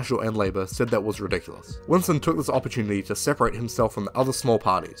leaders of National and Labour said that was ridiculous. Winston took this opportunity to separate himself from the other small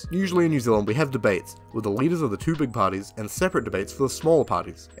parties. Usually in New Zealand we have debates with the leaders of the two big parties and separate debates for the smaller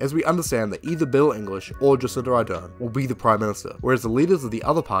parties, as we understand that either Bill English or Jacinda Ardern will be the Prime Minister, whereas the leaders of the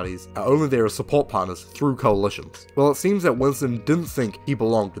other parties are only there as support partners through coalitions. Well, it seems that Winston didn't think he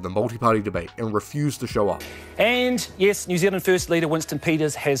belonged in the multi-party debate and refused to show up. And yes, New Zealand First leader Winston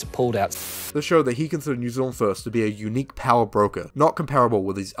Peters has pulled out. This showed that he considered New Zealand First to be a unique power broker, not comparable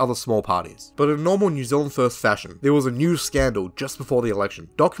with these other small parties. But in normal New Zealand First fashion, there was a new scandal just before the election.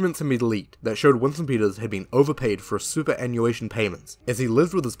 Documents had been leaked that showed Winston Peters had been overpaid for his superannuation payments, as he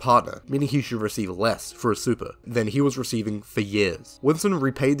lived with his partner, meaning he should receive less for his super than he was receiving for years. Winston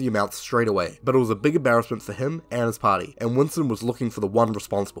repaid the amounts straight away, but it was a big embarrassment for him and his party, and Winston was looking for the one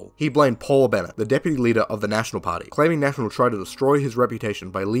responsible. He blamed Paula Bennett, the deputy leader of the National Party, claiming National tried to destroy his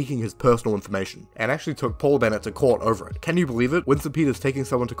reputation by leaking his personal information, and actually took Paula Bennett to court over it. Can you believe it? Winston Peters taking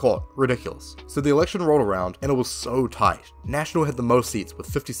someone to court. Ridiculous. So the election rolled around, and it was so tight. National had the most seats with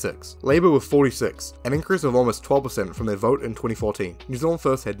 56, Labour with 46, an increase of almost 12% from their vote in 2014. New Zealand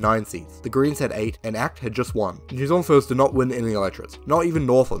First had 9 seats, the Greens had 8, and ACT had just 1. New Zealand First did not win any electorates, not even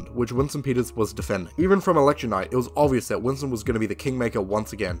Northland, which Winston Peters was defending. Even from election night, it was obvious that Winston was going to be the kingmaker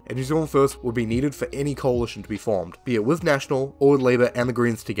once again, and New Zealand First would be needed for any coalition to be formed, be it with National or with Labour and the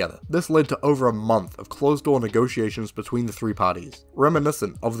Greens together. This led to over a month of closed-door negotiations between the three parties,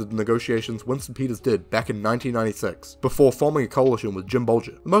 reminiscent of the negotiations Winston Peters did back in 1996, before forming a coalition with Jim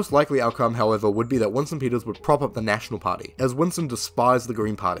Bolger. The most likely outcome, however, would be that Winston Peters would prop up the National Party, as Winston despised the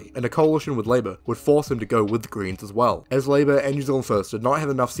Green Party, and a coalition with Labour would force him to go with the Greens as well, as Labour and New Zealand First did not have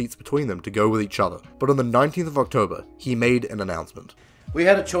enough seats between them to go with each other. But on the 19th of October, he made an announcement. We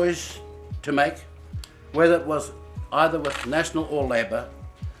had a choice to make, whether it was either with National or Labour,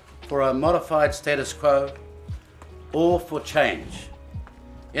 for a modified status quo or for change.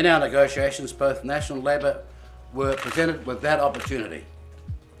 In our negotiations, both National and Labour were presented with that opportunity,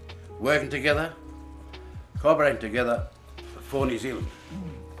 working together, cooperating together for New Zealand.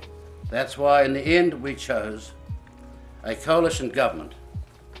 That's why in the end we chose a coalition government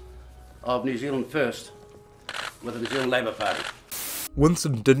of New Zealand First with the New Zealand Labour Party.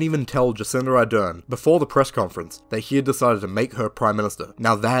 Winston didn't even tell Jacinda Ardern before the press conference that he had decided to make her Prime Minister.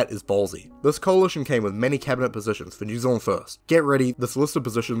 Now that is ballsy. This coalition came with many cabinet positions for New Zealand First. Get ready, this list of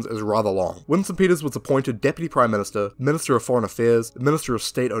positions is rather long. Winston Peters was appointed Deputy Prime Minister, Minister of Foreign Affairs, Minister of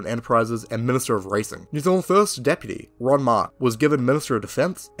State-Owned Enterprises, and Minister of Racing. New Zealand First Deputy, Ron Mark, was given Minister of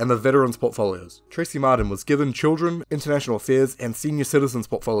Defence and the Veterans portfolios. Tracy Martin was given Children, International Affairs, and Senior Citizens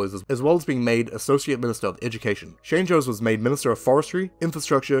portfolios, as well as being made Associate Minister of Education. Shane Jones was made Minister of Forestry,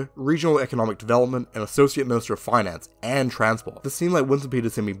 Infrastructure, Regional Economic Development, and Associate Minister of Finance and Transport. This seemed like Winston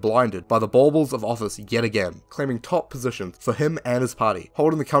Peters had been blinded by the baubles of office yet again, claiming top positions for him and his party,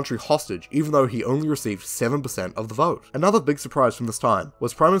 holding the country hostage even though he only received 7% of the vote. Another big surprise from this time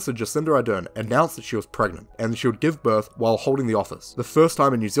was Prime Minister Jacinda Ardern announced that she was pregnant and that she would give birth while holding the office, the first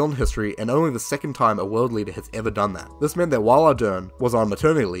time in New Zealand history and only the second time a world leader has ever done that. This meant that while Ardern was on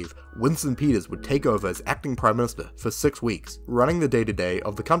maternity leave, Winston Peters would take over as acting Prime Minister for 6 weeks, running the day-to-day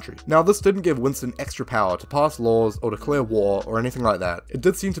of the country. Now, this didn't give Winston extra power to pass laws or declare war or anything like that. It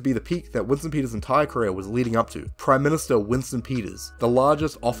did seem to be the peak that Winston Peters' entire career was leading up to. Prime Minister Winston Peters, the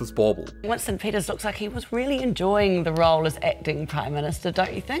largest office bauble. Winston Peters looks like he was really enjoying the role as acting Prime Minister,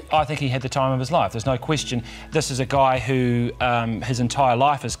 don't you think? I think he had the time of his life, there's no question. This is a guy who his entire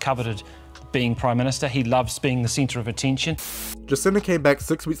life has coveted being Prime Minister. He loves being the centre of attention. Jacinda came back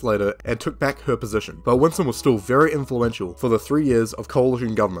 6 weeks later and took back her position, but Winston was still very influential for the 3 years of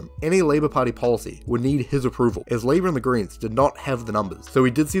coalition government. Any Labour Party policy would need his approval, as Labour and the Greens did not have the numbers. So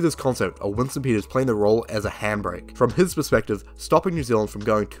we did see this concept of Winston Peters playing the role as a handbrake, from his perspective, stopping New Zealand from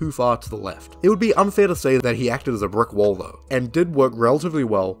going too far to the left. It would be unfair to say that he acted as a brick wall though, and did work relatively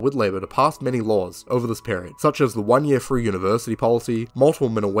well with Labour to pass many laws over this period, such as the 1-year free university policy, multiple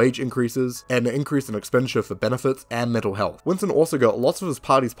minimum wage increases, and an increase in expenditure for benefits and mental health. Winston also got lots of his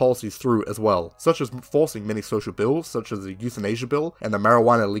party's policies through as well, such as forcing many social bills, such as the euthanasia bill and the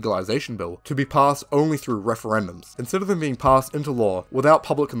marijuana legalization bill, to be passed only through referendums, instead of them being passed into law without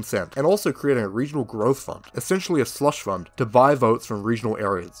public consent, and also creating a regional growth fund, essentially a slush fund to buy votes from regional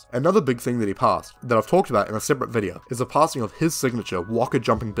areas. Another big thing that he passed, that I've talked about in a separate video, is the passing of his signature Walker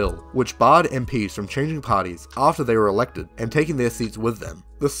Jumping Bill, which barred MPs from changing parties after they were elected and taking their seats with them.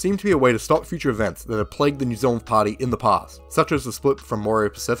 This seemed to be a way to stop future events that had plagued the New Zealand Party in the past, such as the split from Morio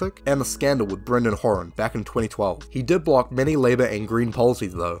Pacific and the scandal with Brendan Horan back in 2012. He did block many Labour and Green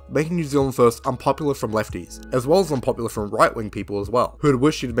policies though, making New Zealand First unpopular from lefties, as well as unpopular from right-wing people as well, who had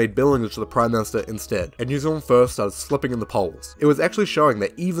wished he'd made Bill English the Prime Minister instead, and New Zealand First started slipping in the polls. It was actually showing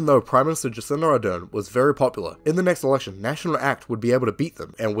that even though Prime Minister Jacinda Ardern was very popular, in the next election National Act would be able to beat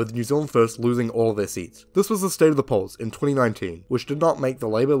them, and with New Zealand First losing all of their seats. This was the state of the polls in 2019, which did not make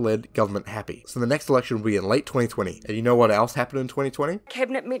the Labour-led government happy, so the next election will be in late 2020. And you know what else happened in 2020?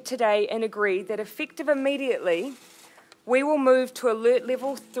 Cabinet met today and agreed that effective immediately, we will move to Alert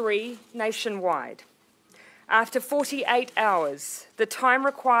Level 3 nationwide. After 48 hours, the time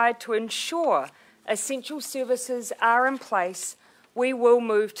required to ensure essential services are in place, we will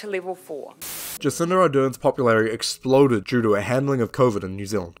move to Level 4. Jacinda Ardern's popularity exploded due to her handling of COVID in New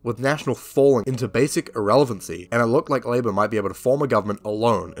Zealand, with National falling into basic irrelevancy, and it looked like Labour might be able to form a government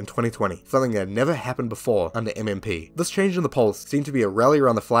alone in 2020, something that had never happened before under MMP. This change in the polls seemed to be a rally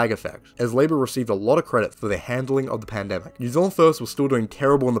around the flag effect, as Labour received a lot of credit for their handling of the pandemic. New Zealand First was still doing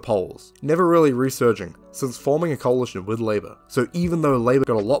terrible in the polls, never really resurging since forming a coalition with Labour. So even though Labour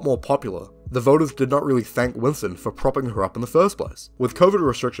got a lot more popular, the voters did not really thank Winston for propping her up in the first place. With COVID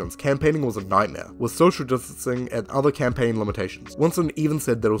restrictions, campaigning was a nightmare, with social distancing and other campaign limitations. Winston even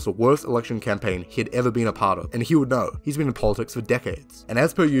said that it was the worst election campaign he had ever been a part of, and he would know. He's been in politics for decades. And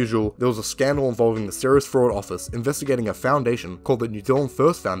as per usual, there was a scandal involving the Serious Fraud Office investigating a foundation called the New Zealand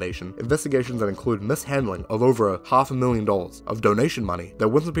First Foundation, investigations that include mishandling of over $500,000 of donation money that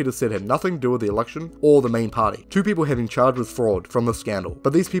Winston Peters said had nothing to do with the election or the main party. 2 people have been charged with fraud from the scandal,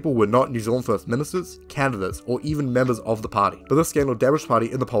 but these people were not New Zealand First ministers, candidates, or even members of the party. But this scandal damaged the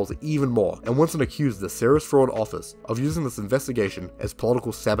party in the polls even more, and Winston accused the Serious Fraud Office of using this investigation as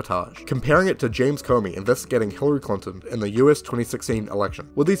political sabotage, comparing it to James Comey investigating Hillary Clinton in the US 2016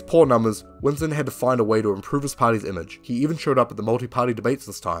 election. With these poor numbers, Winston had to find a way to improve his party's image. He even showed up at the multi-party debates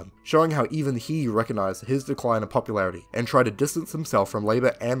this time, showing how even he recognized his decline in popularity and tried to distance himself from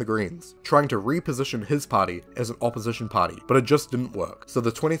Labour and the Greens, trying to reposition his party as an opposition party, but it just didn't work. So the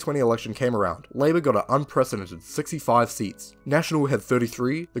 2020 election came around. Labour got an unprecedented 65 seats. National had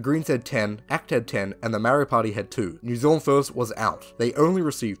 33, the Greens had 10, ACT had 10, and the Maori Party had 2. New Zealand First was out. They only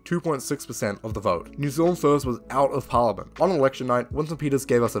received 2.6% of the vote. New Zealand First was out of Parliament. On election night, Winston Peters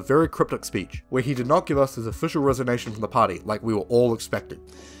gave us a very cryptic speech, where he did not give us his official resignation from the party like we were all expecting.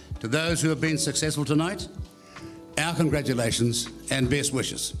 To those who have been successful tonight, our congratulations and best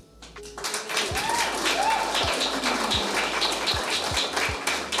wishes.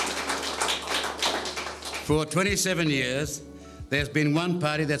 For 27 years, there's been one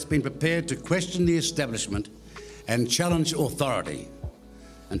party that's been prepared to question the establishment and challenge authority.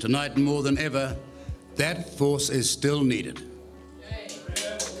 And tonight, more than ever, that force is still needed.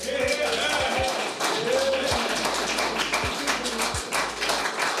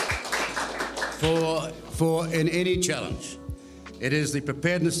 For in any challenge, it is the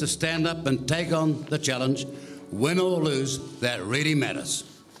preparedness to stand up and take on the challenge, win or lose, that really matters.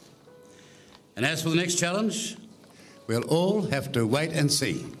 And as for the next challenge, we'll all have to wait and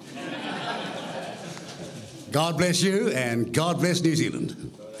see. God bless you and God bless New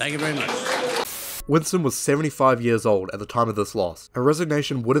Zealand. Thank you very much. Winston was 75 years old at the time of this loss. A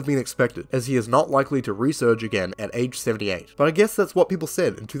resignation would have been expected, as he is not likely to resurge again at age 78. But I guess that's what people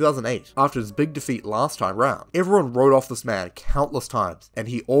said in 2008, after his big defeat last time round. Everyone wrote off this man countless times, and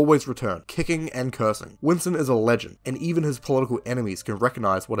he always returned, kicking and cursing. Winston is a legend, and even his political enemies can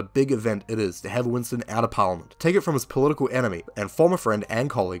recognize what a big event it is to have Winston out of Parliament. Take it from his political enemy and former friend and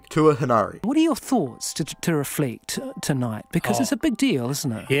colleague, Tua Hinari. What are your thoughts to reflect tonight? Because it's a big deal,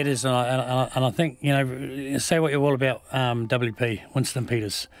 isn't it? Yeah, it is, and I think, you know, say what you will about WP, Winston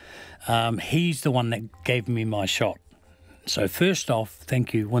Peters. He's the one that gave me my shot. So first off,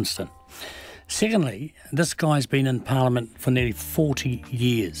 thank you, Winston. Secondly, this guy's been in Parliament for nearly 40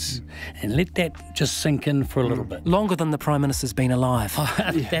 years. And let that just sink in for a little bit. Longer than the Prime Minister's been alive.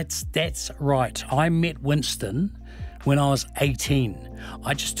 That's right. I met Winston when I was 18.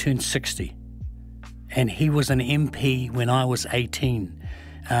 I just turned 60. And he was an MP when I was 18.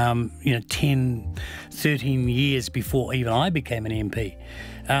 10, 13 years before even I became an MP.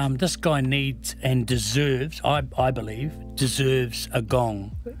 This guy needs and deserves, I believe, deserves a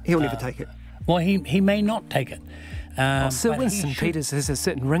gong. He'll never take it. Well, he may not take it. Sir Winston Peters has a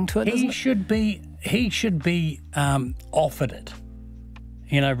certain ring to it, doesn't it? He should be offered it,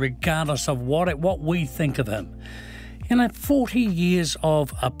 regardless of what we think of him. 40 years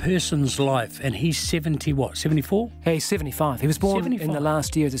of a person's life, and he's 70, what, 74? Yeah, he's 75. He was born 75. in the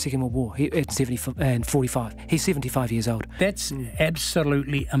last year of the Second World War. At 45. He's 75 years old. That's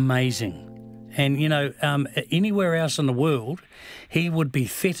absolutely amazing. And, you know, anywhere else in the world, he would be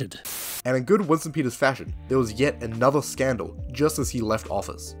feted. And in good Winston Peters fashion, there was yet another scandal just as he left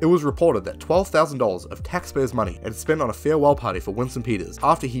office. It was reported that $12,000 of taxpayers' money had spent on a farewell party for Winston Peters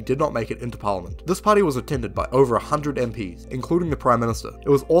after he did not make it into Parliament. This party was attended by over 100 MPs, including the Prime Minister. It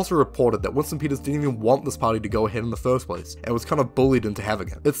was also reported that Winston Peters didn't even want this party to go ahead in the first place, and was kind of bullied into having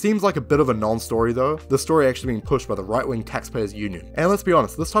it. It seems like a bit of a non-story though, the story actually being pushed by the right-wing taxpayers union. And let's be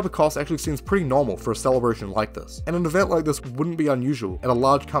honest, this type of cost actually seems pretty normal for a celebration like this. And an event like this wouldn't be unusual at a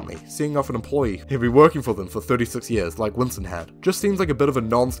large company, seeing off an employee who'd be working for them for 36 years like Winston had. Just seems like a bit of a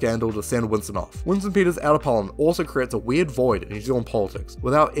non-scandal to send Winston off. Winston Peters out of Parliament also creates a weird void in New Zealand politics,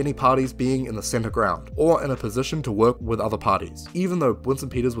 without any parties being in the centre ground, or in a position to work with other parties. Even though Winston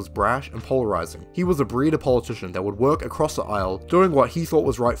Peters was brash and polarising, he was a breed of politician that would work across the aisle, doing what he thought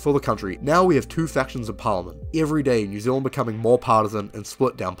was right for the country. Now we have two factions in Parliament, every day New Zealand becoming more partisan and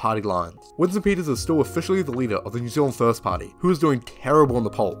split down party lines. Winston Peters is still officially the leader of the New Zealand First Party, who is doing terrible in the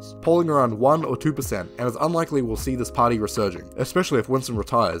polls, polling around 1 or 2%, and is unlikely we'll see this party resurging, especially if Winston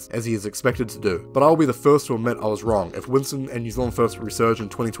retires, as he is expected to do. But I'll be the first to admit I was wrong if Winston and New Zealand First resurge in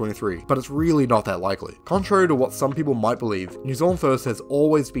 2023, but it's really not that likely. Contrary to what some people might believe, New Zealand First has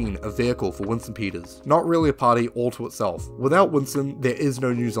always been a vehicle for Winston Peters, not really a party all to itself. Without Winston, there is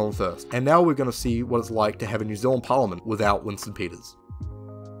no New Zealand First, and now we're going to see what it's like to have a New Zealand Parliament without Winston Peters.